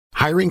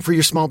Hiring for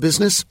your small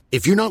business?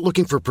 If you're not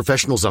looking for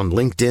professionals on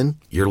LinkedIn,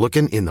 you're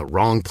looking in the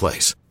wrong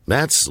place.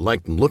 That's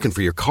like looking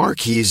for your car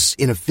keys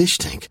in a fish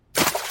tank.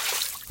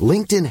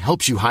 LinkedIn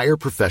helps you hire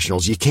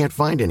professionals you can't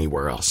find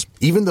anywhere else,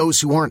 even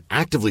those who aren't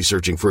actively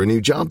searching for a new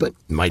job but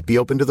might be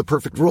open to the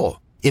perfect role.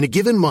 In a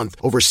given month,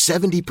 over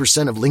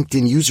 70% of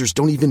LinkedIn users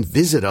don't even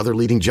visit other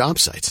leading job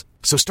sites.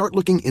 So start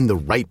looking in the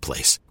right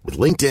place. With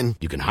LinkedIn,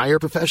 you can hire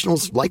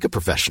professionals like a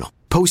professional.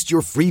 Post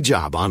your free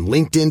job on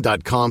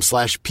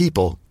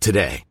linkedin.com/people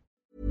today.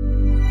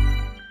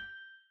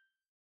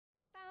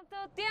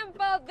 Tanto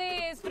tiempo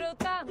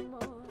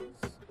disfrutamos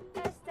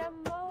este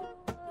amor,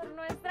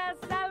 nuestras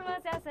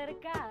almas se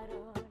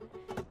acercaron,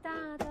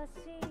 tanto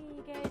así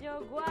que yo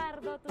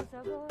guardo tu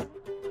sabor,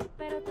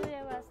 pero tú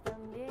llevas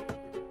también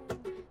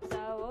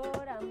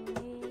sabor a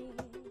mí.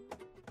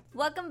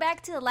 Welcome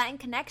back to the Latin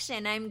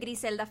Connection. I'm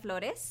Griselda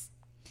Flores.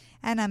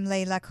 And I'm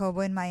Leila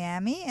Cobo in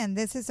Miami, and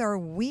this is our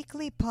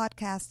weekly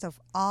podcast of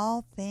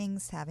all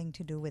things having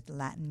to do with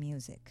Latin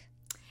music.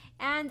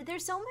 And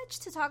there's so much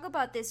to talk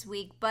about this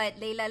week, but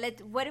Leila,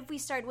 what if we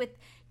start with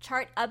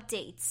chart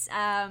updates?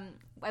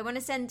 We want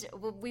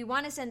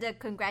to send a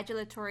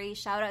congratulatory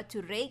shout out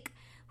to Rake,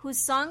 whose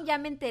song Ya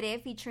Me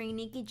Enteré featuring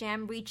Nicky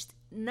Jam reached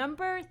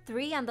number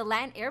 3 on the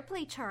Latin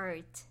Airplay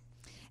chart.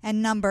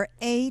 And number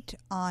 8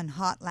 on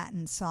Hot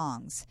Latin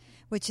Songs,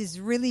 which is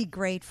really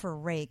great for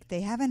Rake.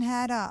 They haven't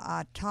had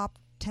a top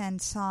 10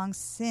 songs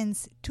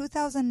since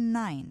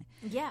 2009,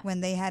 when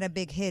they had a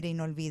big hit,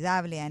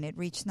 Inolvidable, and it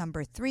reached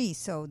number 3.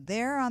 So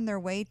they're on their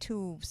way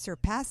to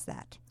surpass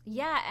that.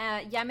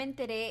 Yeah, Ya Me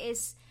Enteré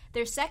is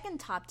their second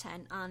top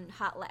 10 on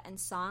Hot Latin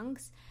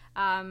Songs.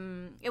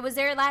 It was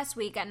there last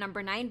week at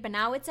number 9, but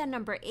now it's at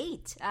number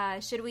 8.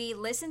 Should we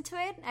listen to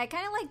it? I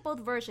kind of like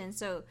both versions,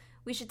 so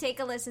we should take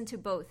a listen to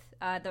both.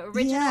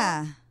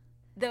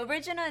 The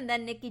original and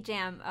then Nicky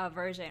Jam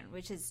version,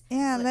 which is...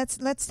 Yeah,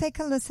 let's take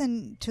a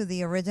listen to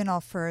the original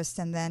first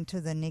and then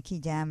to the Nicky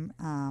Jam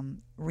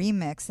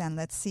remix, and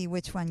let's see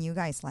which one you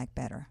guys like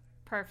better.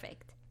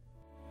 Perfect.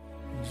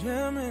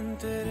 Ya me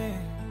enteré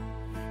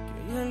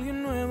que hay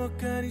alguien nuevo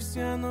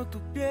acariciando tu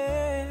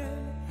piel,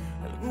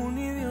 algún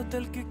idiota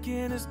al que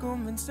quieres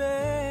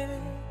convencer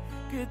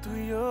que tú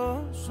y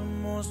yo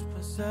somos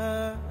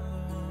pasado.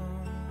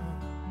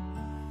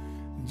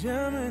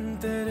 Ya me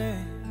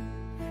enteré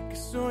que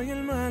soy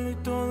el malo y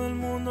todo el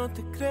mundo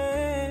te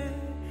cree,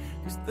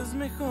 que estás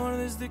mejor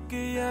desde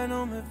que ya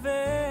no me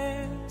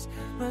ves,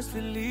 más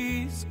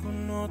feliz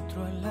con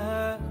otro al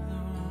lado.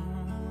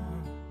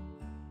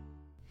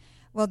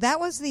 Well, that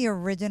was the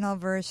original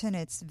version.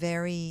 It's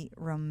very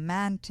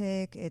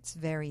romantic. It's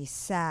very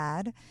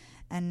sad.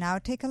 And now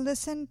take a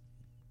listen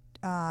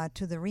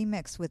to the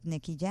remix with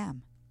Nicky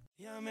Jam.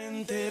 Ya me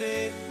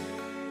enteré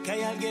que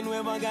hay alguien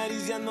nuevo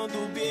acariciando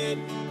tu piel,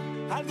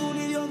 algún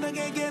idiota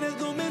que quieres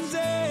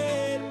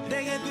convencer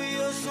de que tú y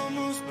yo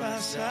somos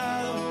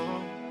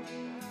pasado.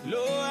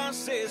 Lo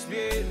haces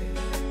bien,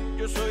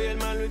 yo soy el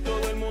malo y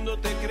todo el mundo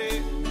te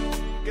cree,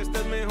 que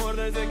estás mejor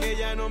desde que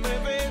ya no me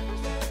ves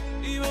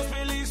y vas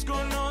feliz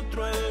con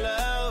otro al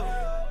lado.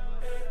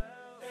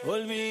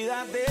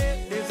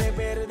 Olvídate de ese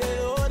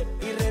perdedor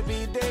y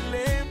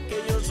repítele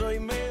que yo soy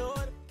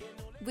mejor.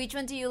 Which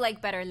one do you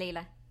like better,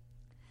 Leila?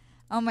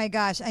 Oh my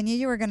gosh, I knew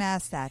you were going to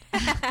ask that.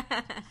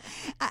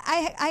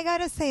 I got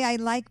to say I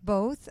like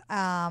both,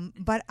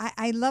 but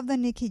I love the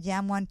Nicky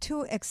Jam one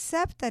too,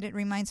 except that it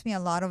reminds me a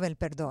lot of El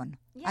Perdón.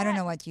 Yeah. I don't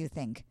know what you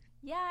think.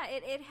 Yeah,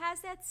 it has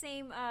that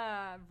same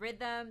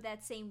rhythm,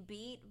 that same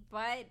beat,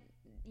 but,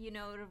 you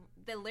know,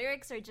 the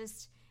lyrics are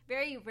just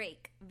very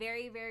Rake,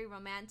 very, very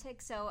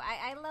romantic. So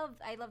I love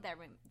that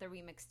the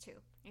remix too.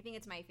 I think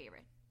it's my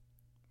favorite.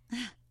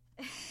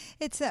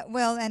 It's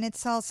and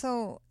it's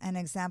also an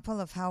example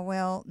of how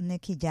well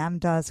Nicky Jam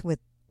does with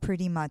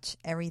pretty much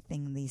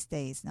everything these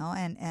days, no?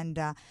 And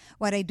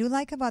what I do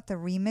like about the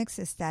remix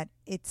is that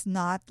it's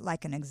not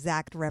like an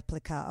exact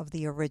replica of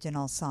the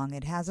original song.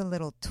 It has a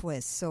little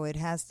twist, so it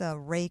has the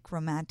Rake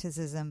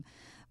romanticism,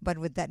 but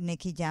with that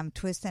Nicky Jam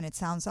twist, and it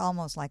sounds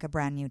almost like a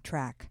brand new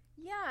track.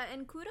 Yeah,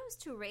 and kudos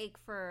to Rake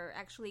for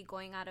actually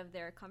going out of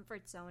their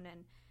comfort zone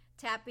and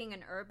tapping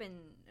an urban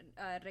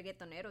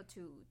reggaetonero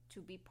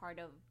to be part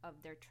of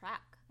their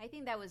track. I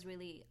think that was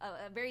really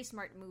a very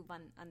smart move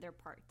on their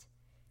part.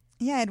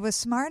 Yeah, it was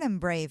smart and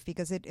brave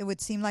because it would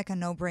seem like a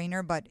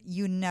no-brainer, but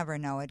you never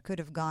know. It could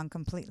have gone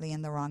completely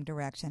in the wrong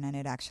direction, and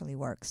it actually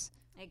works.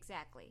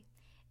 Exactly.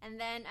 And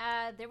then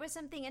there was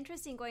something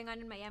interesting going on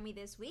in Miami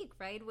this week,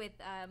 right, with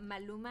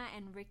Maluma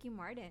and Ricky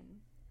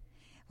Martin.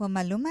 Well,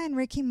 Maluma and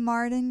Ricky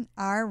Martin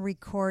are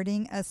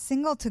recording a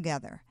single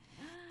together.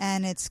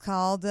 And it's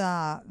called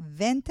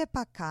Vente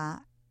Pa'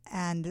 Cá,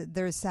 and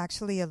there's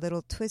actually a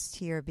little twist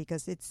here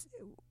because it's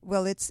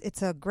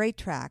a great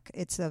track.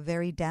 It's a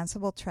very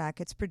danceable track.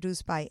 It's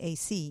produced by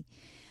AC,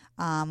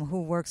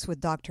 who works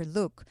with Dr.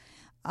 Luke.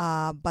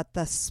 But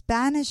the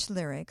Spanish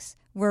lyrics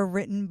were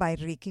written by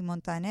Ricky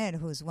Montaner,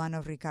 who's one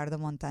of Ricardo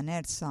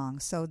Montaner's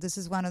songs. So this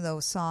is one of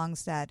those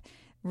songs that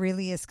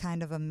really is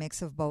kind of a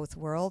mix of both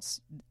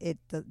worlds.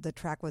 The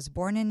track was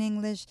born in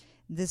English.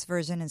 This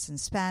version is in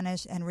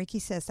Spanish. And Ricky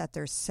says that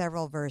there's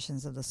several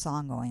versions of the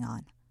song going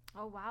on.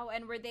 Oh, wow.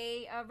 And were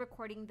they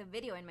recording the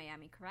video in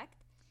Miami, correct?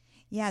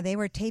 Yeah, they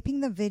were taping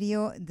the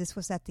video. This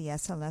was at the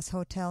SLS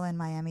Hotel in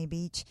Miami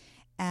Beach.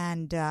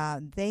 And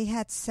they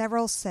had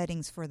several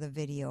settings for the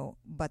video.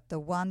 But the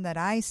one that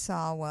I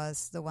saw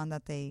was the one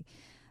that they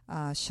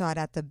shot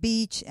at the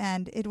beach.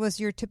 And it was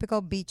your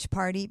typical beach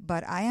party.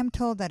 But I am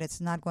told that it's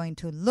not going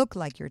to look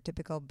like your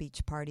typical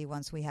beach party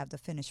once we have the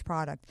finished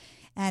product.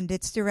 And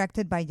it's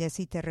directed by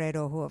Jesse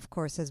Terrero, who, of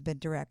course, has been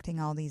directing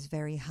all these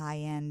very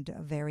high-end,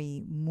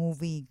 very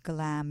movie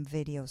glam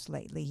videos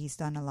lately. He's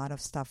done a lot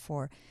of stuff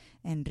for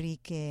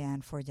Enrique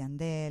and for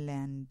Yandel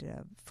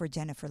and for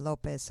Jennifer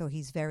Lopez, so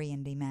he's very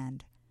in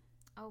demand.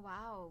 Oh,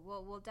 wow.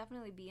 Well, we'll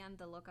definitely be on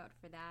the lookout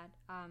for that.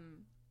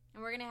 And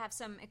we're going to have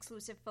some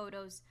exclusive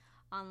photos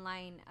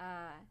online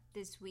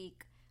this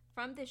week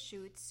from the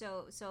shoot,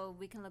 so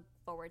we can look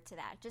forward to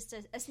that. Just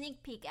a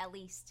sneak peek, at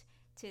least.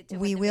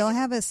 We will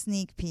have a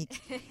sneak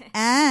peek.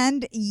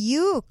 And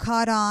you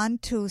caught on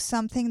to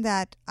something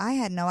that I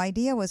had no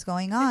idea was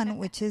going on,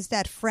 which is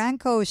that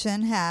Frank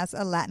Ocean has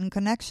a Latin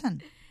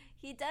connection.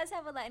 He does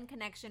have a Latin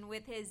connection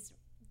with his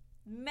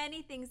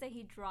many things that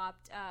he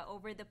dropped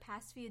over the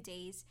past few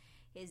days.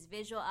 His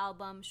visual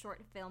album,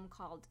 short film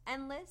called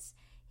Endless,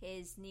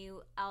 his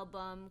new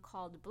album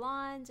called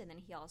Blonde, and then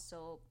he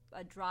also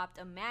dropped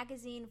a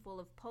magazine full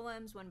of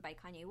poems, one by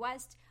Kanye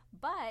West.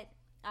 But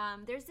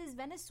there's this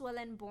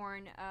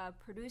Venezuelan-born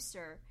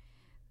producer.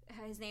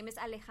 His name is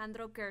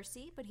Alejandro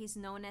Gersi, but he's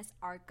known as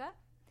Arca.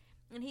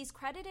 And he's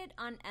credited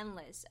on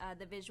Endless,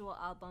 the visual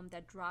album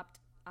that dropped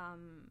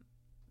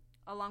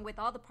along with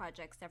all the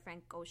projects that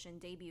Frank Ocean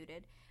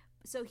debuted.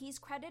 So he's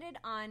credited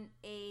on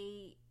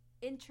a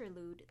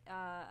interlude,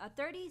 a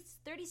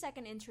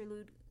 30-second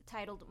interlude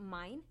titled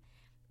Mine.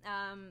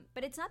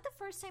 But it's not the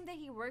first time that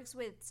he works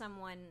with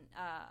someone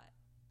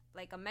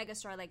like a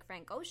megastar like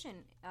Frank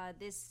Ocean.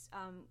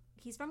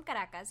 He's from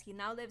Caracas. He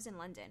now lives in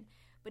London.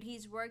 But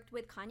he's worked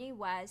with Kanye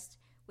West,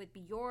 with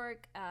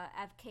Bjork,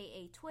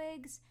 FKA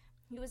Twigs.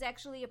 He was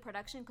actually a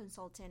production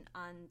consultant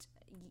on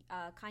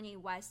Kanye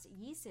West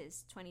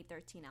Yeezus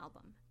 2013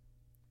 album.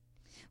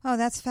 Oh,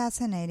 that's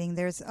fascinating.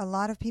 There's a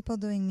lot of people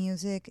doing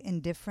music in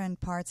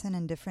different parts and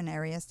in different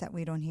areas that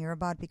we don't hear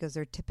about because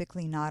they're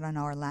typically not on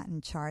our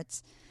Latin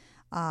charts.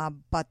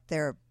 But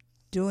they're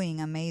doing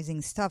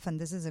amazing stuff, and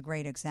this is a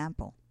great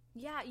example.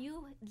 Yeah,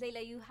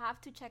 Leila, you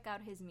have to check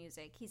out his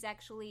music. He's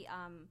actually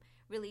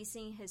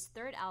releasing his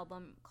third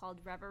album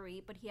called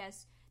Reverie, but he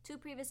has 2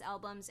 previous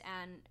albums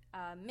and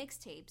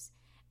mixtapes,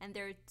 and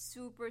they're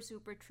super,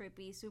 super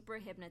trippy, super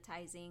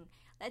hypnotizing.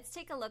 Let's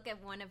take a look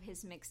at one of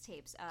his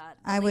mixtapes.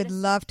 I would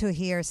love to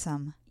hear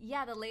some.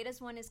 Yeah, the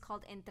latest one is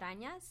called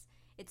Entrañas.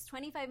 It's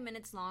 25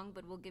 minutes long,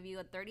 but we'll give you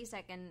a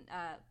 30-second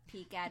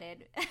peek at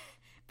it.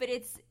 But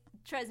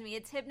trust me,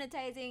 it's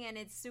hypnotizing and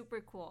it's super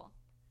cool.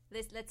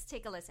 Let's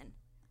take a listen.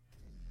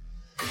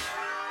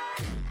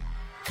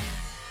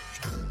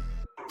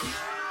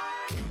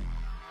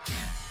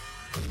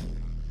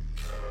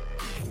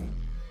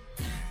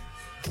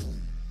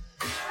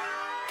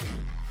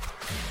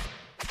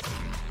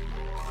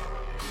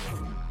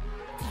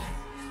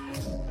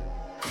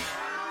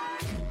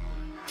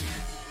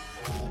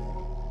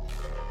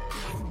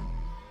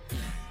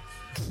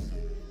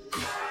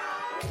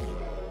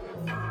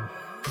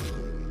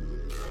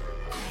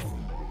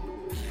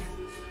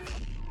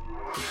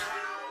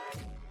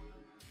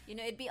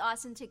 It'd be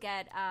awesome to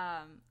get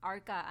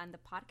Arca on the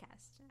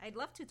podcast. I'd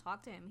love to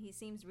talk to him. He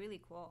seems really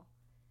cool.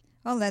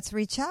 Well, let's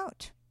reach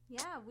out.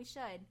 Yeah, we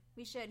should.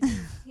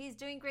 He's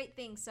doing great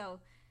things. So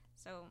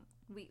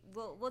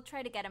we'll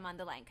try to get him on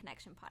the Latin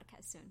Connection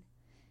podcast soon.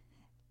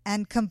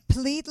 And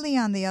completely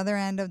on the other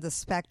end of the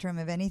spectrum,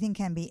 if anything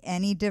can be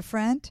any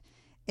different,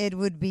 it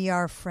would be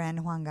our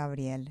friend Juan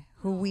Gabriel,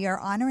 who we are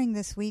honoring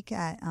this week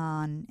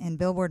in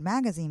Billboard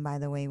magazine. By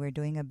the way, we're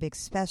doing a big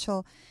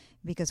special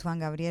because Juan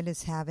Gabriel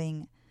is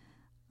having,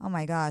 oh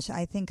my gosh,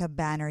 I think a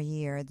banner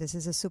year. This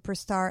is a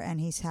superstar, and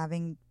he's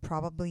having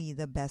probably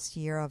the best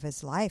year of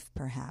his life,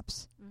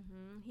 perhaps.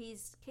 Mm-hmm.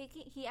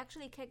 He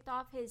actually kicked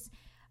off his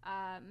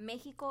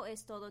Mexico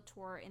es Todo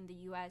tour in the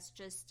U.S.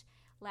 just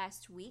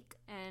last week.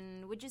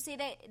 And would you say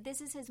that this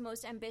is his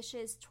most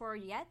ambitious tour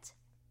yet?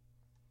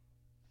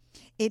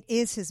 It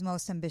is his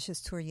most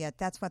ambitious tour yet.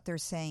 That's what they're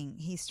saying.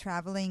 He's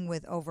traveling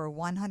with over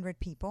 100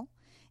 people,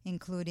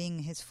 including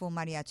his full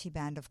mariachi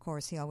band. Of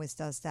course, he always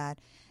does that.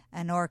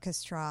 An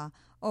orchestra,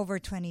 over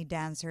 20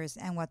 dancers.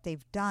 And what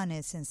they've done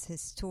is, since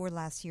his tour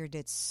last year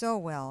did so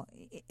well,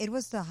 it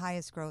was the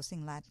highest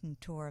grossing Latin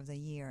tour of the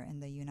year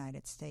in the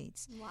United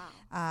States.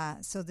 Wow.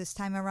 So this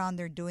time around,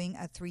 they're doing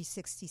a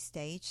 360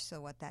 stage. So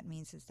what that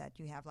means is that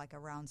you have like a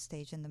round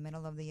stage in the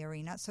middle of the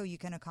arena so you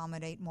can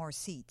accommodate more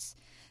seats.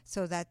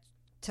 So that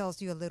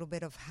tells you a little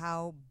bit of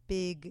how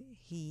big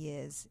he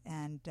is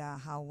and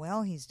how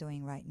well he's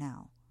doing right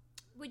now.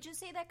 Would you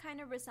say that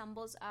kind of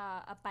resembles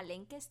a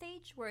palenque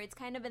stage, where it's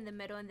kind of in the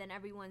middle and then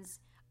everyone's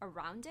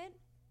around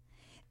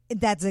it?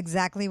 That's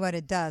exactly what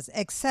it does,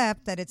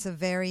 except that it's a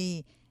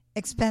very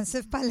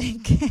expensive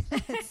palenque,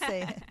 let's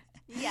say.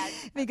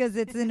 Yes. Because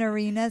it's in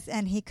arenas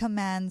and he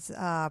commands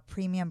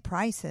premium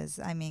prices.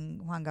 I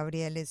mean, Juan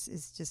Gabriel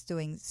is just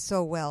doing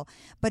so well.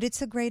 But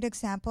it's a great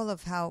example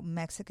of how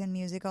Mexican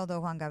music, although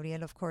Juan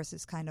Gabriel, of course,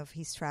 is kind of,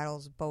 he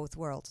straddles both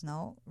worlds,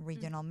 no?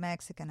 Regional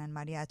Mexican and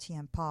mariachi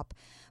and pop.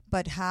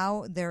 But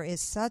how there is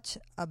such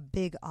a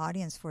big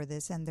audience for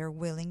this and they're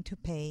willing to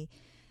pay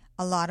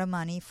a lot of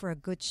money for a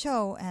good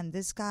show, and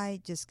this guy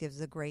just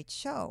gives a great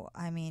show.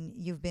 I mean,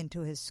 you've been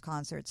to his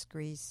concerts,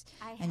 Grease,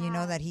 and you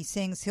know that he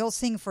sings. He'll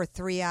sing for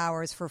 3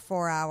 hours, for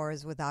 4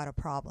 hours without a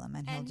problem,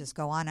 and he'll just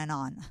go on and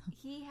on.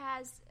 He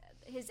has,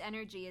 his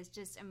energy is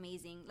just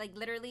amazing. Like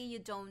literally, you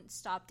don't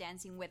stop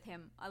dancing with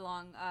him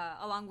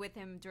along with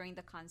him during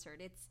the concert.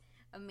 It's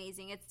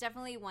amazing. It's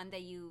definitely one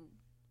that you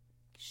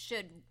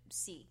should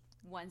see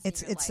once.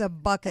 It's in your life. a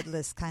bucket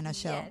list kind of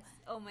show. Yes.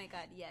 Oh my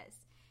God. Yes.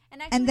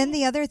 And then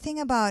the other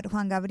thing about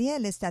Juan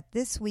Gabriel is that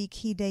this week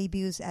he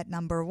debuts at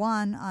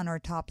 #1 on our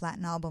top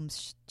Latin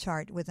albums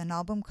chart with an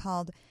album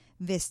called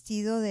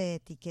Vestido de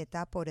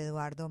Etiqueta por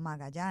Eduardo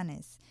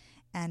Magallanes.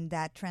 And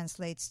that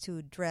translates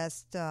to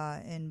Dressed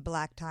in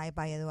Black Tie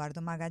by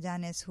Eduardo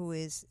Magallanes, who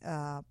is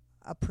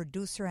a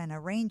producer and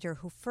arranger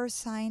who first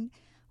signed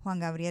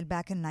Juan Gabriel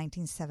back in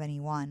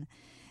 1971.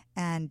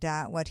 And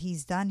what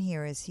he's done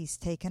here is he's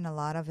taken a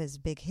lot of his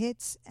big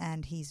hits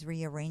and he's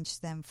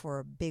rearranged them for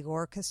a big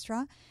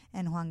orchestra.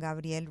 And Juan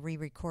Gabriel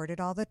re-recorded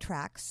all the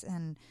tracks.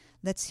 And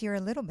let's hear a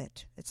little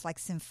bit. It's like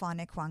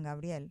symphonic Juan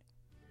Gabriel.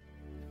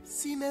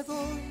 Si me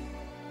voy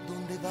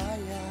donde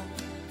vaya,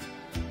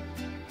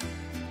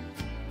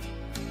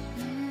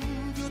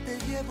 yo te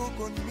llevo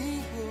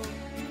conmigo,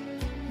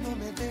 no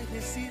me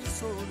dejes ir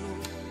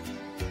solo,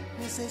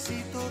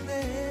 necesito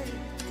de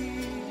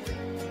ti.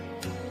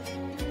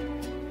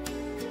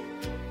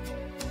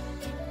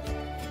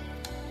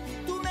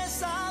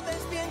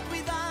 Sabes bien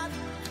cuidar,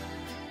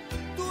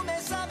 tú me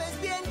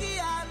sabes bien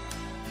guiar,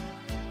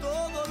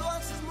 todo lo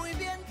haces muy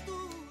bien tú.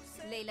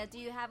 Leila, do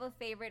you have a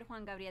favorite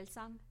Juan Gabriel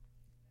song?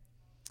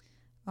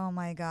 Oh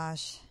my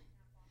gosh.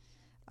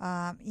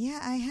 Yeah,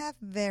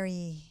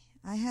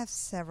 I have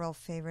several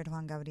favorite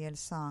Juan Gabriel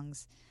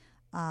songs.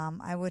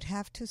 I would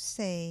have to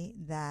say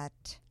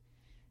that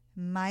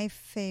my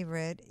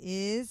favorite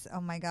is,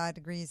 oh my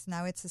God, Grease,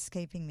 now it's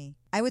escaping me.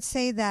 I would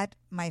say that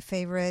my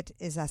favorite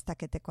is Hasta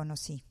que te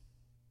conocí.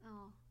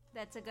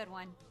 That's a good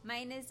one.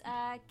 Mine is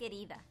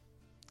Querida.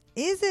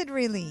 Is it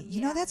really? Yeah.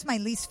 You know, that's my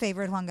least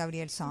favorite Juan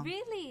Gabriel song.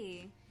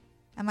 Really?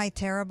 Am I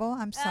terrible?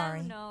 I'm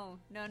sorry. No.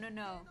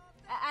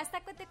 Hasta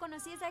que te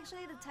conocí is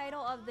actually the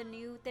title of the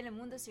new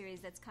Telemundo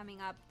series that's coming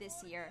up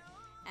this year.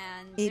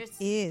 And it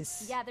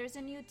is. Yeah, there's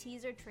a new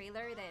teaser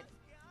trailer that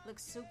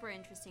looks super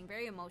interesting,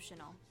 very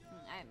emotional.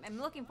 I'm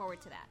looking forward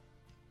to that.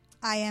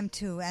 I am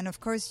too, and of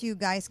course you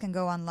guys can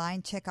go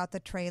online, check out the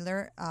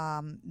trailer.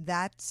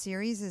 That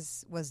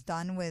series was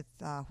done with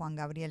Juan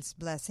Gabriel's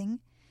blessing,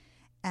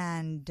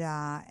 and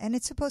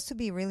it's supposed to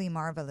be really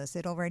marvelous.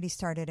 It already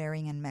started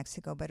airing in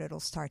Mexico, but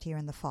it'll start here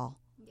in the fall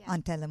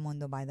on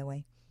Telemundo, by the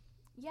way.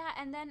 Yeah,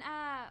 and then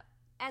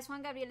as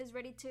Juan Gabriel is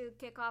ready to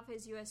kick off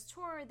his U.S.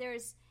 tour,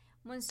 there's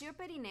Monsieur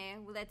Periné.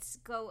 Let's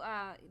go.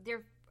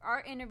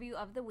 Our interview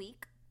of the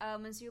week.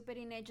 Monsieur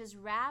Periné just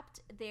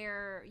wrapped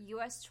their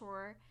U.S.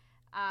 tour.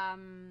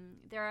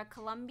 They're a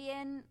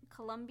Colombian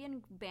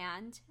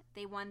band.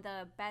 They won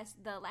the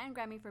Latin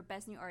Grammy for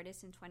Best New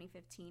Artist in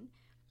 2015.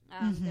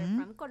 They're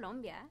from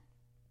Colombia.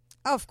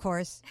 Of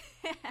course.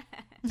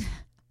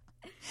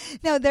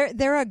 No,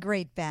 they're a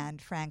great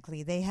band,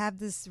 frankly. They have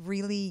this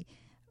really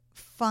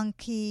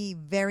funky,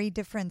 very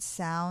different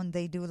sound.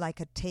 They do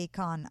like a take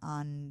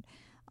on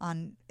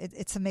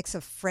it's a mix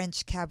of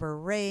French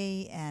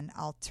cabaret and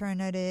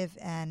alternative,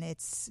 and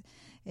it's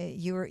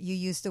you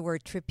used the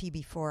word trippy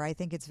before. I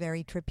think it's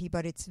very trippy,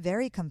 but it's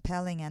very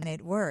compelling and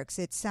it works.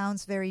 It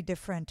sounds very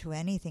different to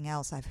anything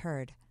else I've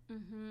heard.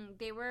 Mm-hmm.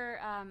 They were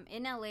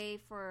in LA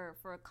for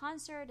a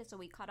concert, so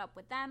we caught up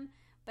with them.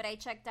 But I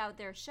checked out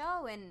their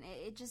show, and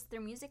it just,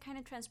 their music kind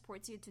of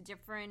transports you to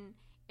different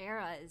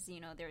eras. You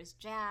know, there's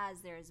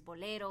jazz, there's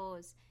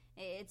boleros.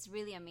 It's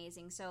really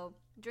amazing. So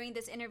during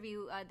this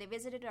interview, they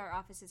visited our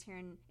offices here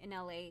in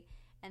LA,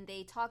 and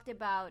they talked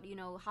about, you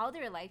know, how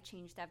their life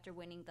changed after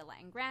winning the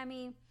Latin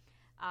Grammy.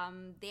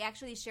 They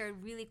actually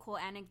shared really cool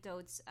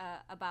anecdotes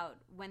about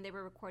when they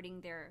were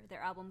recording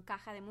their album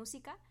Caja de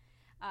Música.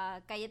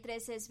 Calle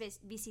 13's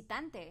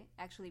Visitante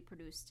actually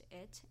produced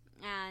it.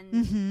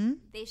 And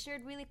they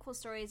shared really cool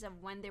stories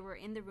of when they were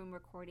in the room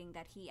recording,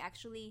 that he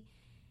actually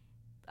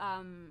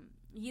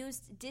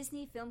used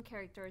Disney film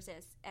characters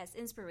as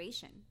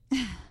inspiration.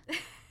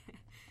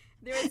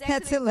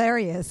 That's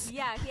hilarious.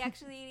 Yeah, he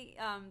actually,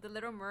 The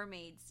Little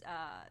Mermaids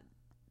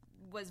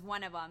was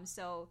one of them.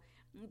 So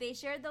they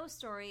shared those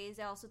stories.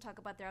 They also talk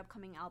about their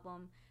upcoming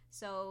album.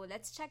 So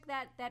let's check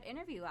that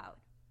interview out.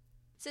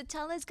 So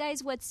tell us,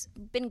 guys, what's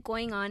been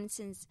going on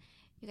since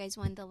you guys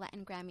won the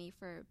Latin Grammy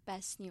for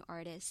Best New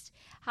Artist.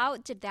 How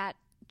did that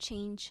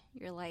change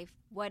your life?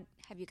 What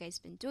have you guys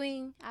been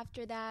doing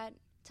after that?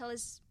 Tell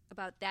us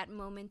about that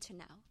moment to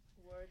now?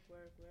 Work,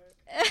 work, work.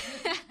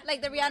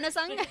 Like the Rihanna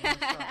song? Yeah,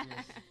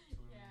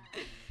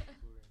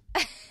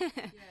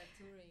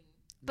 touring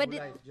But No it-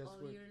 life, just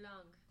all work. year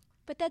long.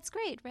 But that's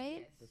great,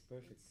 right? Yes, That's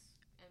perfect. it's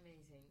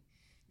amazing.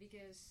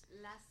 Because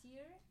last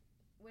year,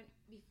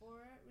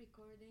 before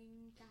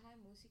recording Caja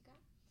de Música,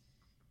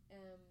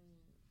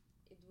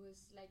 it was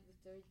like the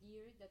third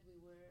year that we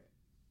were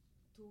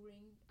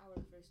touring our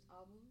first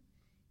album,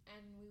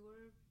 and we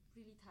were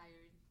really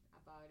tired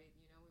about it.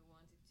 You know, we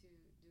wanted to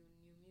do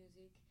new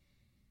music,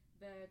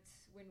 but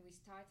when we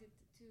started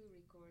to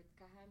record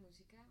Caja de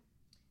Música,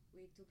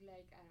 we took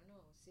like, I don't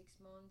know, 6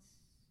 months,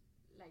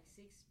 like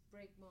 6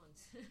 break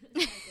months,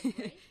 like a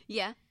break.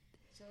 Yeah.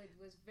 So it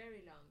was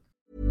very long.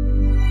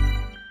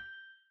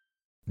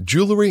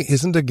 Jewelry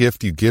isn't a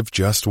gift you give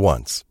just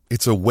once.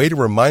 It's a way to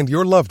remind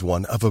your loved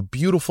one of a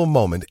beautiful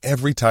moment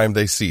every time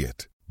they see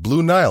it.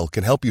 Blue Nile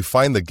can help you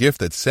find the gift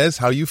that says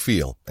how you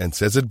feel and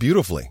says it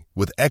beautifully,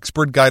 with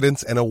expert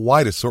guidance and a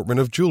wide assortment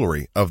of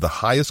jewelry of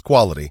the highest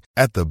quality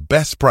at the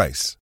best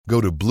price.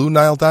 Go to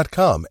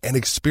BlueNile.com and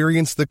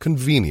experience the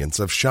convenience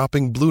of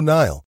shopping Blue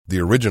Nile, the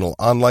original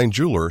online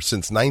jeweler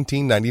since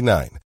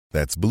 1999.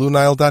 That's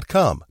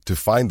BlueNile.com to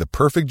find the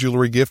perfect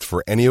jewelry gift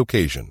for any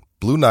occasion.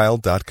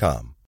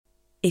 BlueNile.com.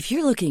 If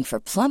you're looking for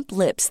plump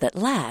lips that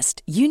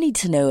last, you need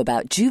to know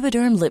about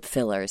Juvederm lip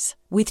fillers.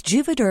 With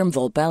Juvederm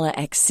Volbella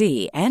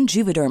XC and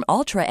Juvederm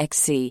Ultra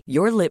XC,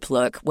 your lip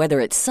look, whether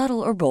it's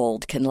subtle or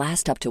bold, can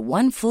last up to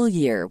 1 full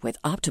year with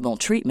optimal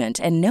treatment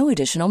and no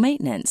additional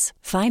maintenance.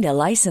 Find a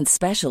licensed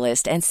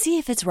specialist and see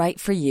if it's right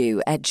for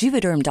you at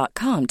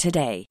Juvederm.com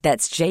today.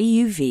 That's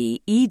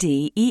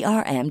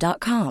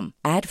JUVEDERM.com.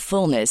 Add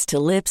fullness to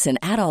lips in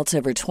adults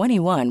over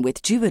 21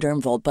 with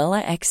Juvederm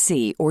Volbella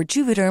XC or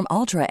Juvederm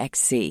Ultra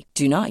XC.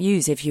 Do not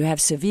use if you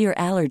have severe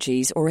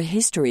allergies or a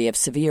history of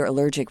severe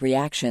allergic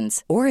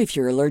reactions, or if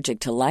you're allergic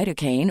to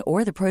lidocaine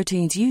or the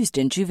proteins used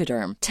in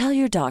Juvederm. Tell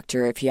your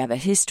doctor if you have a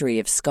history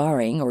of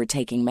scarring or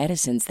taking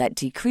medicines that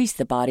decrease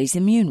the body's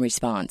immune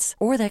response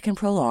or that can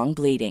prolong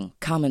bleeding.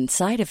 Common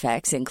side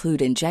effects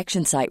include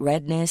injection site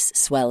redness,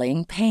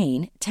 swelling,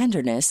 pain,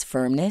 tenderness,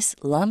 firmness,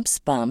 lumps,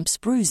 bumps,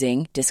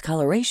 bruising,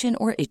 discoloration,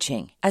 or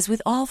itching. As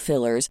with all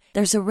fillers,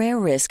 there's a rare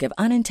risk of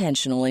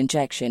unintentional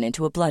injection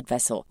into a blood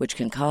vessel, which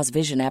can cause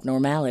vision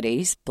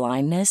abnormalities,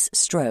 blindness,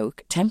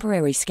 stroke,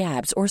 temporary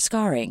scabs, or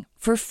scarring.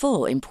 For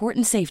full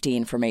important safety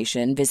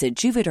information, visit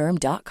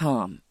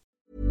Juvederm.com.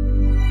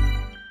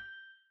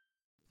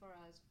 For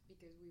us,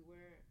 because we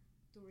were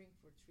touring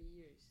for 3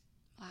 years.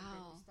 And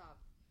then Wow. we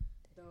stopped.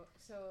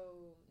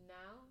 So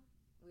now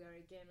we are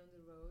again on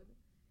the road,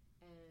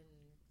 and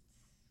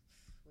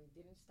we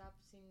didn't stop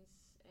since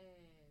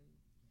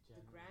the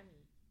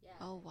Grammy. Yeah.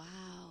 Oh,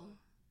 wow.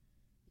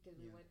 Because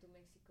we went to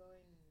Mexico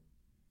in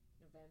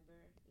November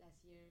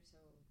last year, so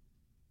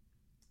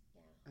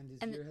yeah. And this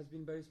And- year has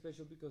been very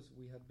special because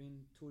we have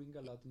been touring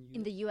a lot in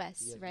In the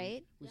US, Yes,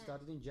 right? We Yeah.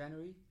 started in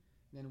January,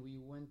 then we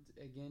went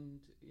again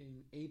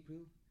in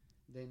April,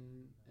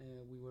 then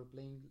we were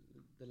playing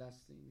the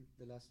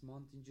last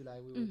month in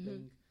July. We were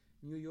playing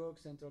New York,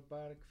 Central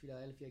Park,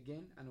 Philadelphia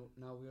again, and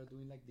now we are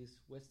doing like this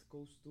West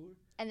Coast tour.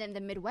 And then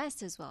the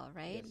Midwest as well,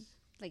 right? Yes.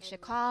 Like And-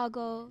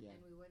 Chicago. Yeah.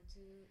 And we went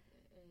to,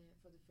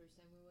 for the first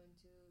time, we went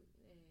to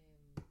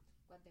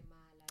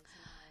Guatemala, El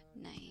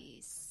Salvador.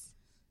 Nice.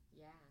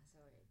 Yeah, so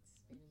it's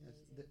been Yes,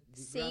 amazing.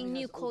 the Seeing Grammy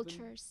new has opened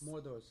cultures.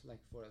 more doors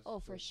like for us. Oh,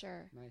 so for it's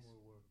sure. Nice.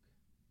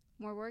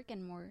 More work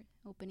and more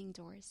opening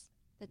doors.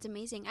 That's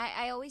amazing.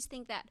 I always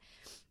think that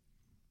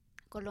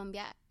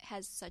Colombia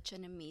has such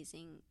an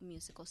amazing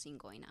musical scene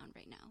going on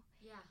right now.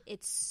 Yeah.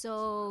 It's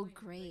so growing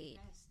very great.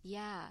 fast.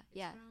 Yeah, It's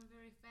yeah. growing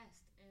very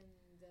fast, and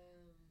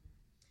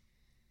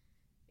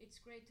it's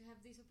great to have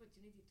this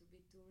opportunity to be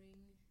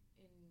touring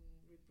and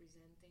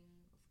representing,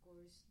 of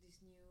course,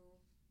 this new.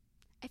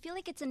 I feel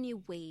like it's a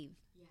new wave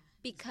Yeah.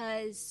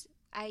 because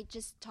I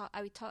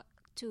talked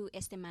to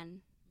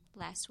Esteman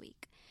last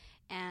week,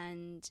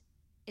 and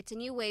it's a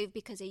new wave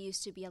because it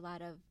used to be a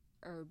lot of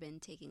urban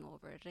taking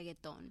over,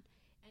 reggaeton.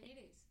 And it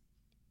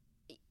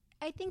is.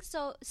 I think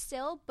so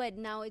still, but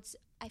now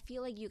I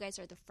feel like you guys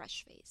are the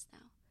fresh face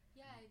now.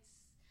 Yeah,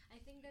 I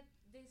think that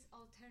this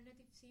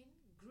alternative scene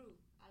grew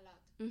a lot.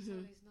 Mhm. So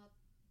it's not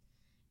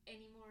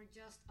anymore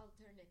just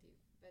alternative,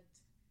 but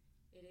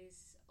it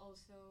is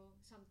also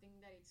something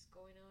that it's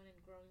going on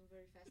and growing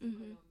very fast in Mhm.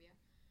 Colombia.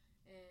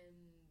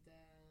 And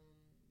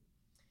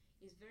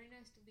it's very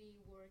nice to be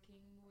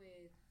working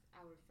with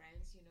our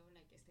friends,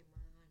 like Esteman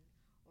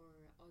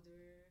or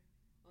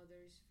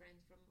others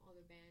friends from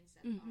other bands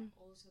that Mhm. are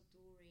also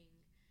touring.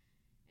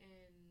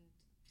 And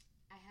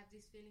I have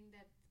this feeling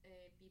that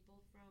people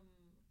from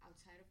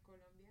outside of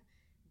Colombia,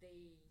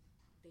 they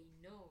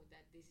know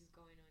that this is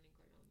going on in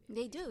Colombia.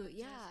 They It's do, not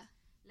yeah. just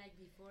like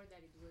before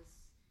that it was,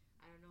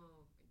 I don't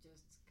know,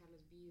 just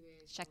Carlos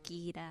Vives,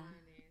 Shakira.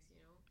 or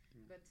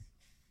Juanes, But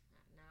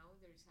now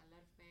there's a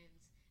lot of bands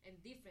and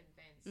different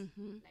bands,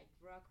 Mhm. like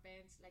rock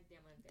bands like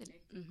Diamante The-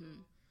 Eléctrico,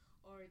 mhm.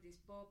 or this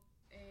pop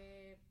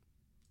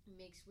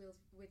mixed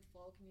with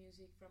folk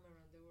music from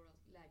around the world,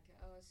 like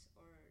us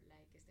or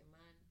like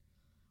Esteman,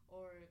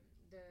 or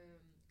the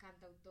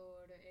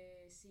cantautor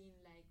scene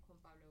like Juan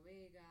Pablo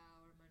Vega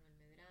or Manuel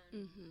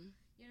Medrano.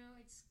 You know,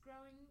 it's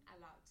growing a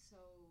lot. So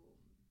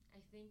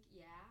I think,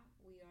 yeah,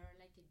 we are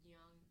like a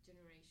young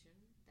generation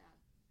that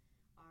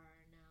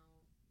are now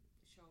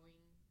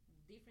showing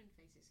different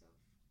faces of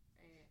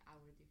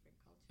our different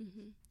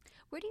cultures.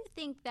 Where do you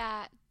think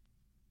that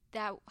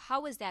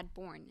how was that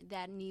born,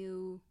 that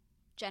new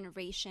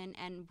generation,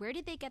 and where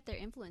did they get their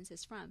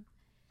influences from?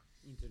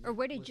 Internet Or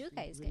where did you was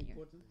guys really get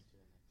your... important.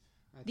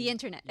 I The think,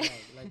 internet. Yeah,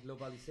 like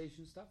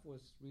globalization stuff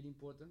was really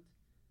important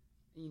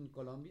in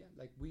Colombia.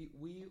 Like we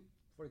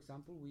for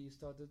example, we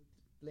started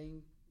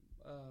playing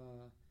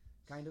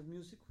kind of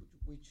music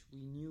which we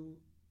knew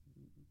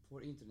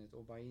for internet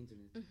or by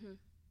internet.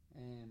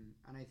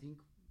 And I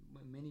think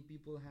many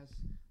people has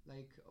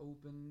like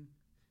opened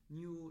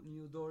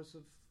new doors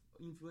of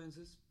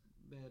influences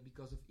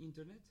because of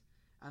internet,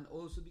 and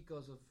also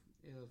because of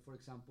for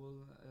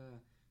example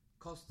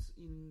costs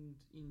in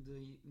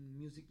the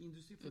music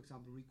industry. For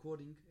example,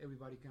 recording.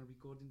 Everybody can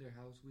record in their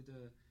house with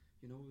a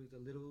with a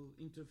little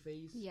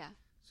interface. Yeah.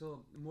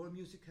 So more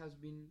music has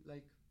been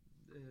like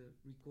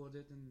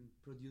recorded and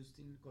produced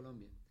in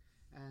Colombia,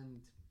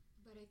 and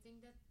But I think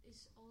that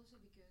is also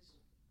because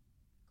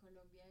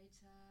Colombia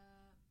is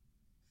a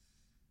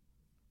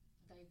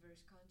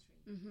diverse country.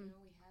 You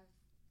know, we have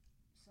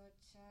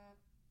such a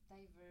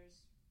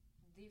diverse,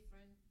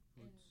 different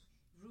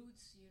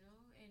roots, you know,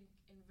 and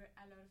a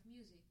lot of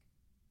music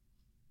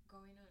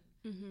going on.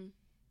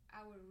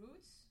 Our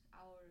roots,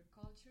 our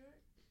culture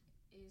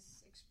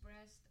is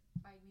expressed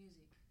by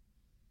music.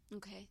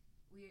 Okay.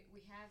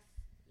 We have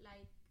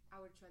like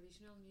our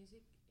traditional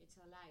music, it's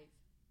alive.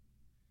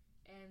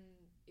 And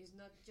it's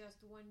not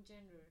just one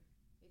genre.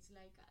 It's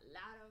like a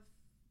lot of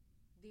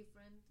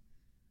different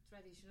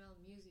traditional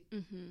music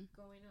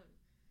going on.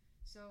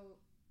 So,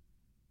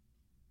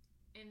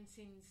 and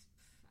since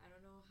I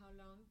don't know how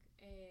long,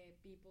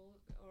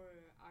 people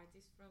or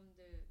artists from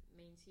the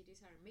main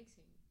cities are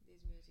mixing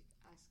this music,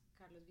 as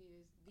Carlos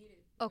Vives did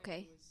it when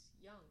he was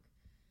young.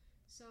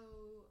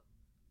 So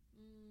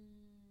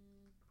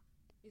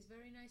it's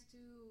very nice to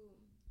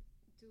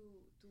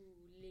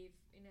live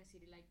in a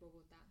city like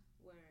Bogota,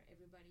 where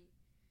everybody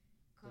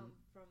come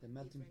from the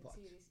melting different pot.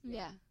 cities.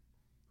 Yeah.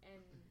 And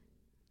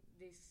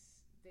this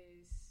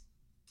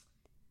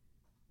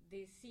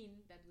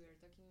scene that we are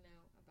talking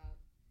now about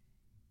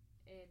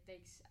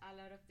takes a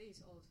lot of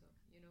this also,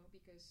 you know,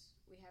 because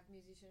we have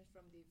musicians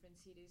from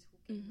different cities who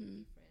came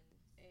with different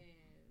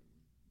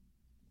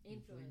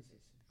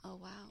influences. Oh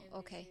wow. And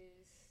Okay. this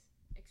is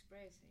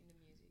expressed in the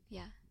music.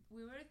 Yeah.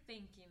 We were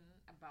thinking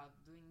about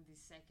doing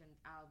this second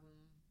album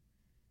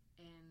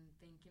and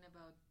thinking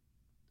about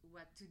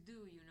what to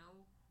do, you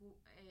know, who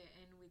and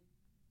with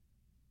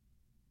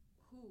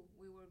who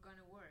we were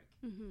gonna work.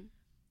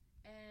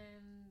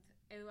 And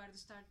Eduardo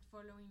started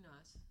following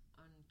us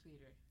on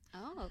Twitter.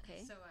 Oh,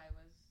 okay. So I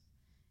was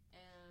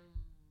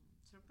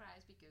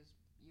surprised because,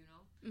 you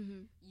know,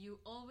 you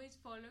always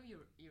follow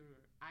your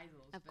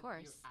idols. Of but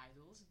course. Your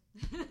idols.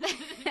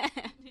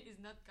 It's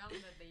not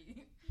common that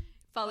they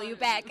Follow you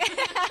back.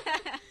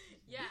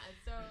 Yeah,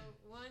 so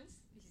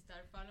once he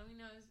started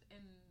following us,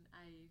 and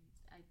I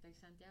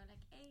text Santiago like,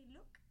 hey,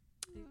 look,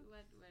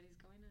 what is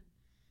going on.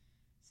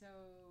 So,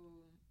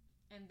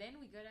 and then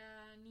we got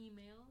an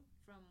email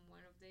from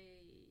one of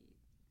their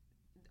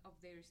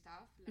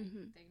staff, like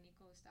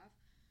technical staff,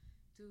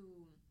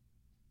 to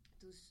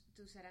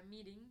set a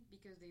meeting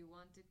because they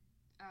wanted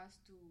us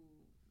to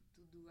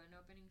do an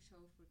opening show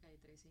for Calle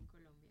 13 in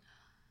Colombia,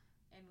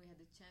 and we had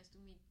the chance to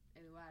meet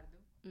Eduardo.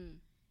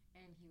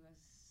 And he was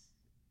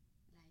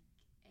like,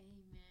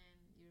 hey man,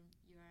 you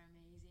are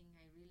amazing,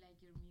 I really like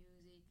your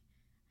music,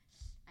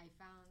 I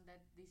found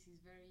that this is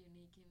very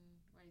unique in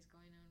what is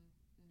going on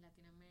in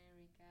Latin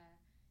America,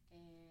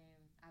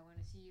 I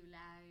want to see you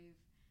live,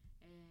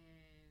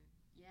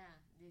 yeah,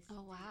 this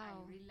Oh, wow. I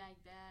really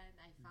like that,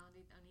 I found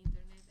it on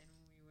internet, and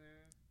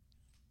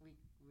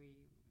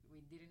we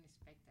didn't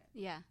expect that.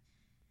 Yeah.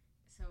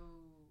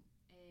 So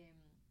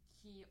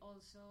he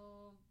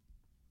also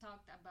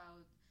talked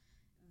about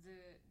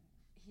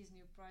his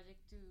new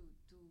project to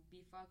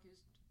be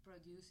focused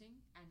producing,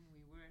 and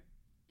we were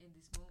in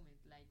this moment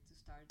like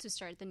to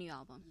start the new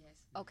album. Yes.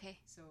 Okay.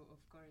 So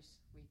of course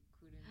we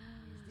couldn't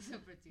miss this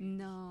opportunity.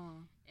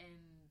 No. And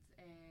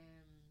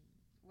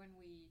when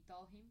we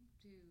told him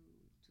to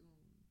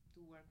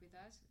work with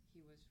us, he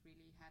was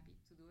really happy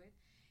to do it,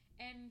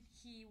 and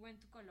he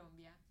went to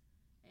Colombia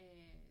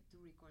to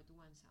record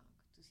one song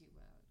to see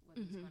what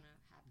was gonna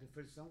happen. the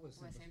first song was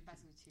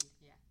Cempasúchil,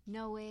 yeah.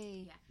 No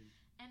way. Yeah.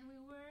 And we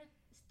were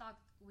stuck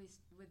with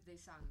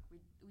this song.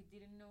 We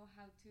didn't know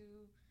how to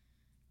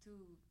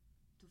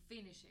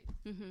finish it.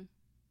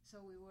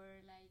 So we were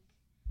like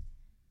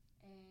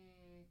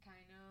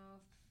kind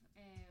of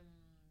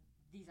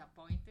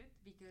disappointed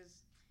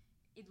because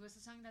it was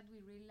a song that we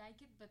really liked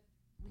it, but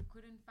we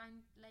couldn't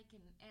find like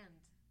an end.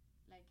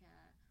 Like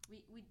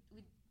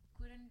we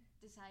couldn't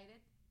decide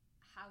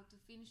how to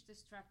finish the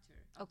structure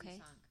of the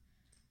song,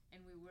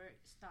 and we were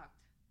stuck.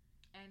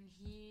 And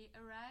he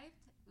arrived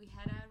we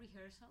had a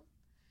rehearsal.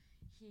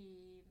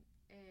 He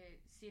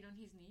sit on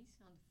his knees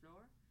on the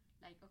floor,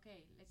 like,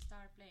 okay, let's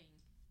start playing.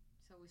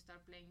 So we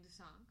start playing the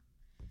song,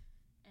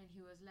 and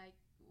he was like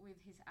with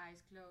his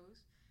eyes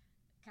closed,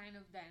 kind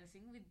of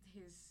dancing with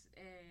his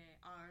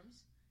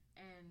arms,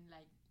 and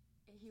like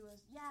he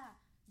was, yeah,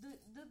 do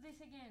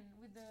this again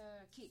with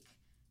the kick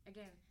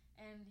again,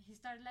 and he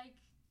started like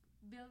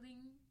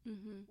building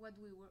what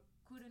we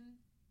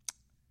couldn't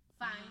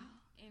find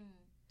in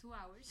 2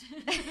 hours.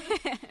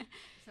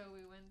 So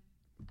we went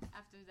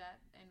after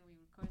that and we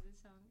recorded the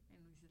song, and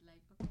we said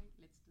like, okay,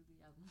 let's do the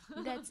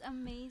album. That's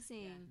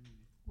amazing.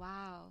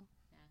 Wow.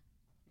 Yeah,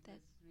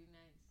 that's really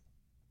nice,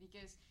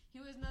 because he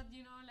was not,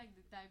 like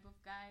the type of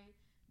guy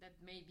that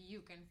maybe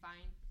you can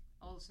find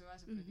also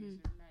as a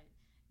producer, like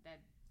that,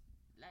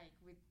 like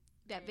with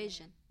that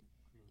vision.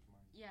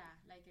 Yeah,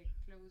 like a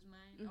closed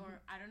mind,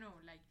 or I don't know,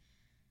 like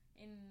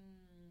in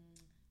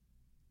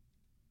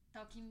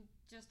talking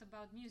just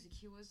about music,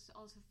 he was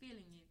also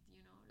feeling it,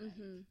 like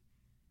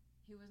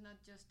he was not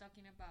just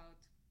talking about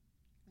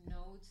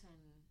notes and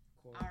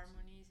chords,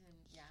 harmonies, and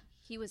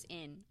he was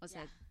in, o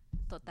sea,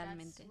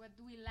 totalmente. That's what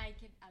we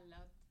like it a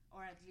lot,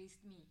 or at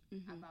least me,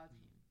 about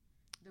him,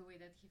 the way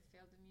that he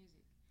felt the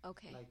music.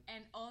 Okay.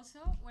 And also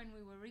when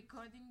we were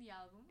recording the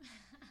album,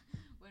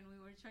 when we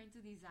were trying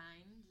to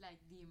design like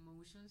the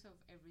emotions of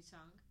every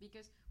song,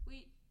 because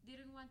we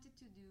didn't want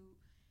to do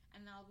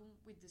an album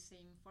with the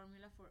same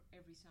formula for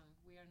every song.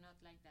 We are not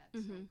like that.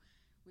 So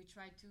we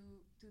try to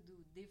do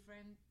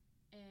different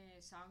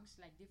songs,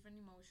 like different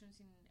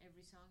emotions in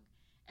every song.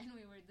 And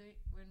when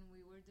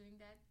we were doing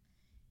that,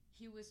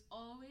 he was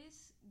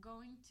always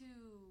going to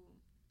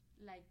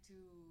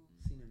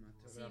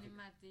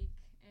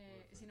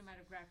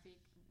cinematographic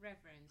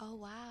reference. Oh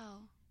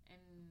wow.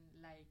 And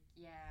like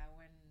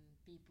when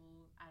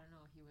people, I don't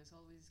know, he was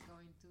always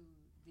going to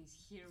these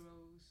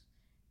heroes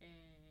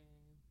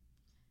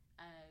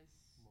as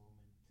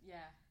moment.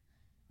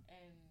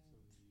 And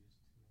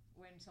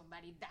when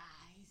somebody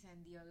dies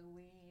and the other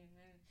win,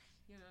 and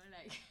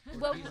like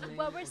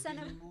what were some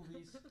of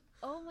movies?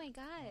 Oh my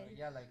god.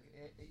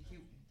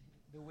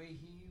 The way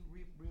he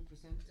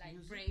represents like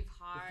music,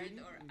 Braveheart,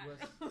 or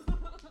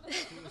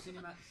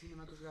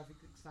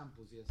cinematographic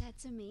examples. Yes,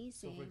 that's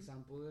amazing. So, for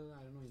example,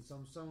 I don't know, in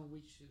some song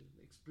which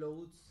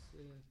explodes,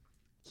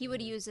 he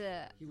would use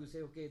he would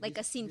say, okay, like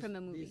a scene from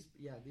a movie.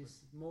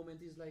 This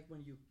moment is like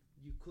when you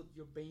cut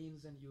your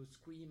veins and you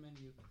scream and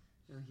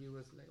he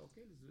was like,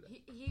 okay, let's do that.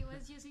 He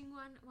was using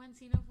one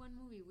scene of one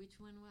movie. Which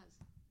one was?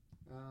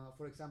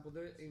 For example,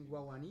 there in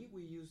Guawani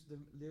we used the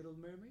Little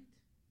Mermaid.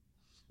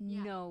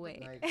 No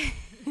way. Like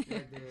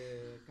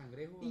the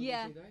cangrejo.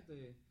 Yeah.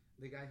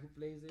 The guy who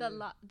plays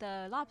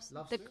the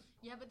lobster.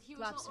 Yeah, but he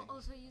was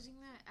also using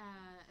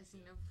a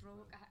scene of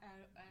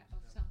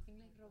something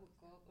like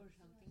Robocop or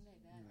something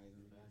like that. I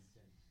don't know.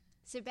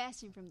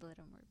 Sebastian from The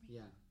Little Mermaid.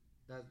 Yeah,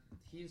 that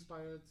he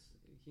inspired us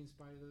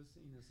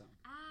in a song.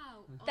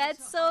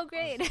 That's so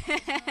great.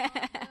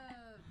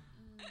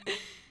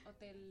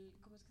 Hotel,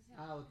 ¿cómo es que se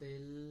llama?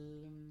 Hotel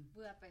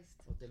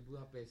Budapest. Hotel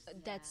Budapest.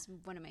 That's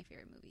one of my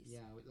favorite movies.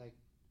 Yeah, like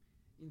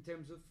in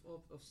terms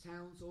of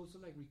sounds, also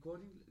like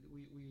recording,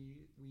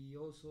 we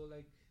also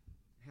like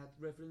had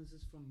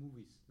references from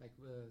movies, like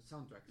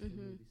soundtracks from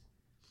movies.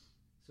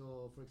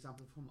 So, for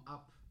example, from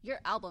Up. Your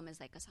album is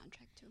like a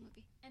soundtrack to a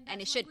movie,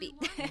 and it should be.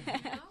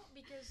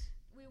 Because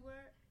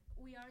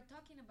we are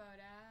talking about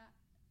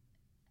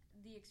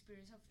the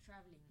experience of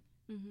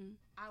traveling,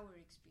 our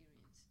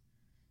experience.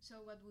 So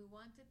what we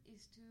wanted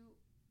is to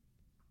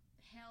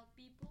help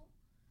people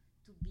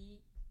to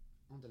be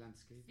on the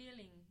landscape,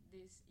 feeling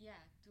this,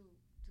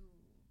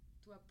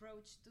 to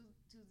approach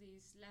to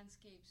these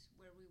landscapes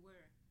where we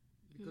were.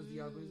 Because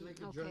the album is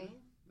like a journal,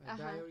 a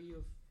diary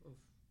of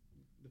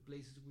the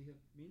places we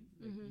have been,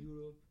 like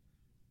Europe,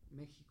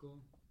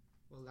 Mexico,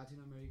 Latin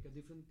America,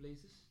 different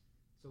places.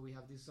 So we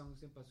have these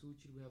songs in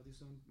Cempasúchil, we have this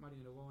song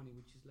Marinero Guawani,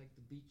 which is like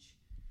the beach.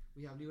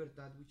 We have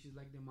Libertad, which is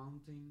like the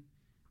mountain,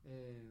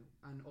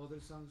 and other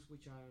songs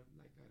which are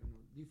like, I don't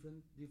know,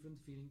 different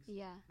feelings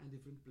and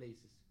different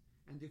places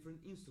and different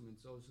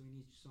instruments also in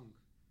each song.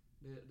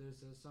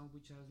 There's a song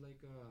which has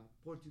like a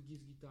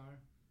Portuguese guitar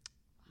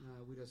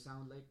with a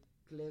sound like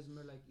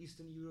klezmer, like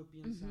Eastern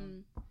European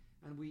sound.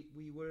 And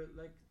we were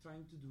like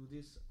trying to do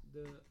this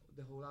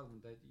the whole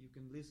album, that you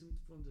can listen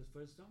from the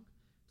first song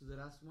to the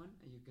last one,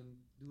 and you can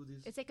do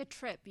this. It's like a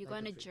trip. You go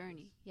on a trip,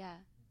 journey. Yes.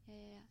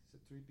 Yeah.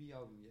 It's a 3P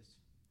album, yes.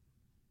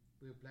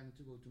 We're planning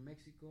to go to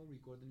Mexico,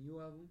 record a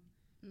new album,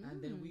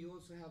 and then we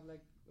also have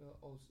like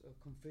also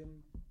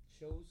confirmed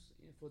shows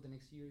for the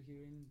next year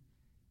here in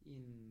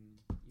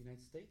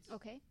United States.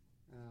 Okay.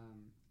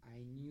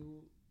 I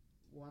knew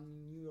one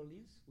in New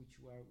Orleans, which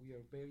we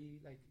are very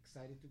like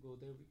excited to go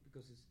there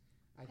because it's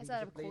a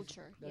lot of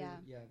culture.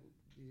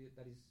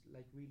 That is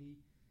like really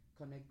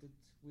connected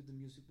with the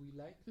music we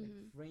like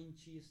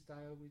Frenchy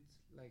style with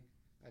like,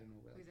 I don't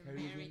know, with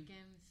Caribbean.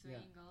 American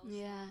swing also.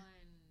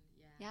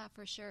 Yeah,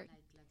 for sure.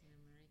 Like Latin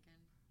American,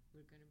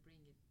 we're gonna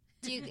bring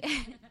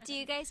it. Do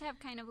you guys have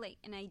kind of like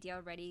an idea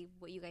already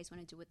what you guys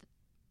want to do with the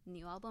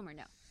new album, or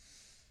no?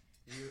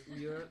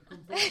 We are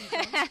composing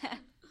songs,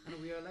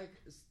 and we are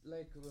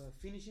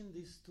finishing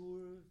this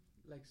tour,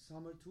 like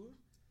summer tour,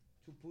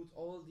 to put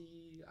all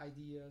the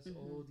ideas,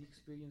 all the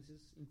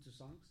experiences into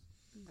songs,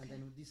 and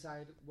then we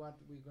decide what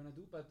we're gonna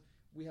do. But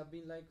we have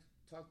been like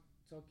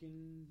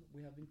talking.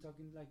 We have been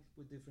talking like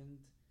with different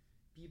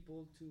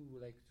people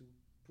to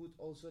put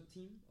also a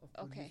team of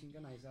producing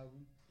a nice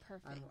album.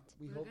 Perfect. And I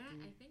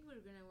think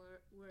we're gonna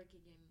work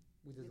again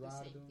with the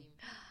Eduardo same team.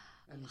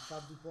 and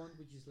Fab Dupont,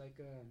 which is like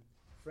a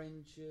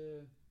French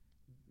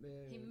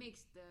He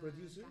mixed the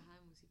producer. Caja de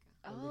Música.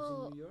 Who lives in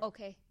New York.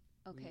 Okay.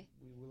 Okay.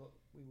 We will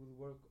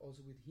work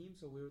also with him.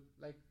 So we're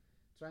like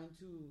trying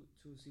to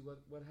see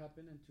what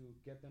happened and to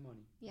get the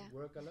money. Yeah.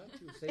 Work a lot to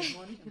save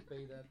money and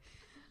pay that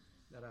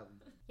album.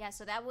 Yeah,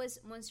 so that was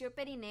Monsieur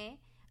Periné.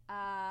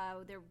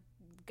 They're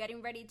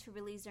getting ready to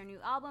release their new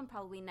album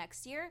probably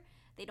next year.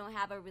 They don't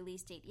have a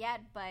release date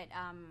yet, but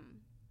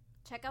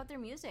check out their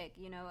music.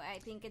 You know, I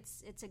think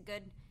it's a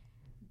good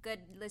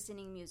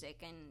listening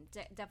music, and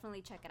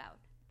definitely check it out.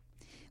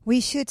 We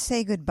should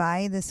say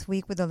goodbye this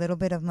week with a little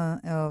bit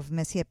of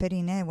Monsieur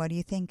Periné. What do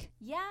you think?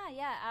 Yeah.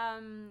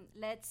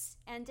 Let's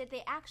end it.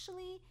 They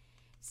actually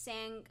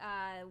sang,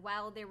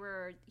 while they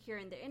were here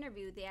in the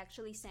interview, they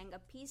actually sang a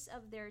piece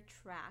of their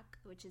track,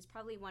 which is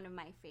probably one of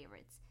my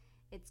favorites.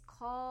 It's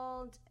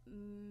called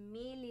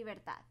Mi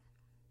Libertad.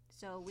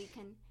 So we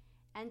can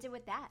end it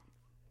with that.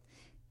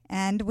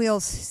 And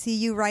we'll see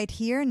you right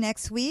here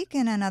next week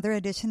in another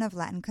edition of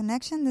Latin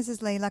Connection. This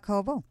is Leila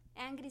Cobo.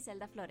 And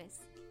Griselda Flores.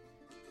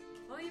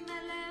 Hoy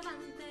me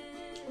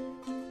levanté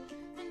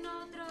en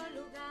otro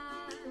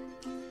lugar.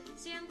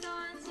 Siento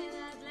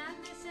ansiedad, la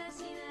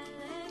necesidad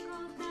de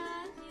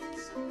contar quién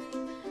soy.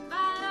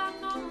 Para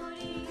no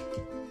morir,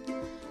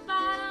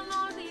 para no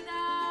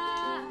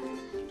olvidar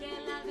que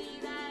la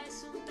vida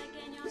es un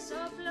pequeño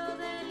soplo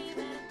de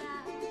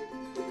libertad.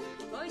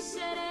 Hoy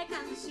seré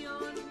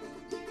canción,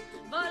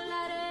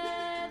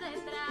 volaré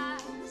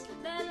detrás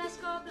de las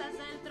coplas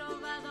del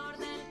trovador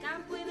del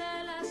campo y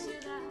de la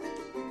ciudad.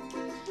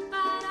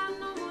 Para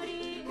no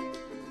morir,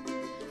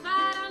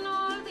 para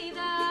no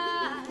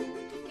olvidar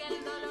que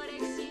el dolor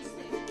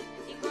existe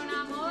y con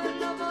amor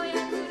lo voy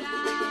a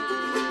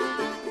curar.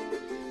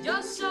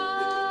 Yo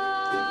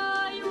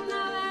soy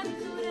una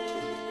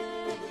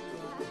aventurera,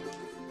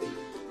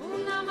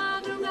 una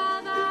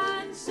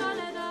madrugada en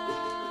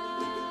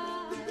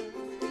soledad.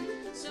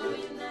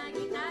 Soy una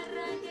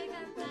guitarra que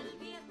canta el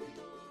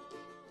viento,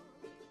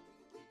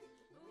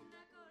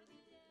 una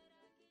cordillera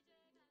que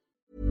llega.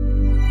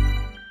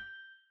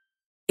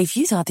 If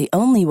you thought the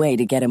only way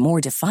to get a more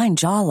defined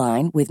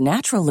jawline with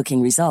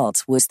natural-looking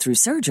results was through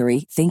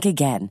surgery, think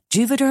again.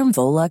 Juvederm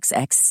Volux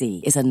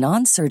XC is a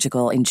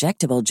non-surgical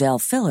injectable gel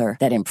filler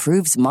that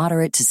improves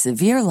moderate to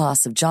severe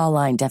loss of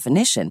jawline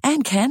definition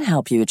and can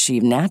help you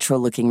achieve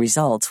natural-looking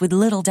results with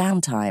little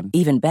downtime.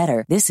 Even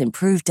better, this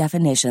improved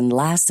definition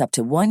lasts up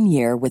to 1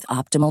 year with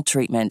optimal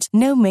treatment.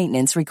 No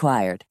maintenance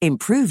required.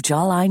 Improve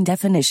jawline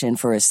definition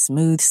for a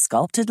smooth,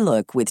 sculpted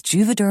look with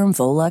Juvederm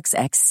Volux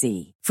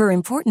XC. For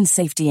important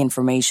safety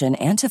information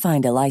and to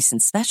find a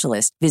licensed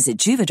specialist, visit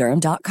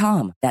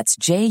Juvederm.com. That's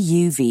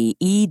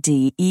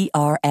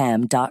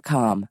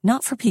JUVEDERM.com.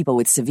 Not for people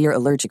with severe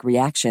allergic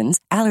reactions,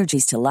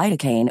 allergies to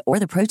lidocaine, or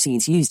the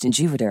proteins used in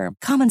Juvederm.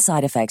 Common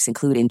side effects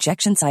include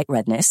injection site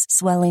redness,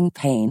 swelling,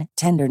 pain,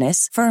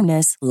 tenderness,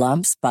 firmness,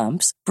 lumps,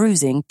 bumps,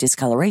 bruising,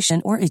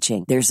 discoloration, or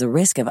itching. There's a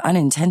risk of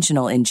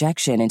unintentional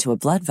injection into a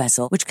blood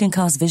vessel, which can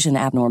cause vision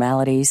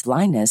abnormalities,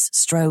 blindness,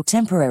 stroke,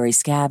 temporary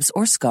scabs,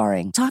 or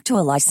scarring. Talk to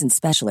a licensed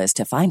specialist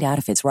to find out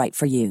if it's right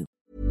for you.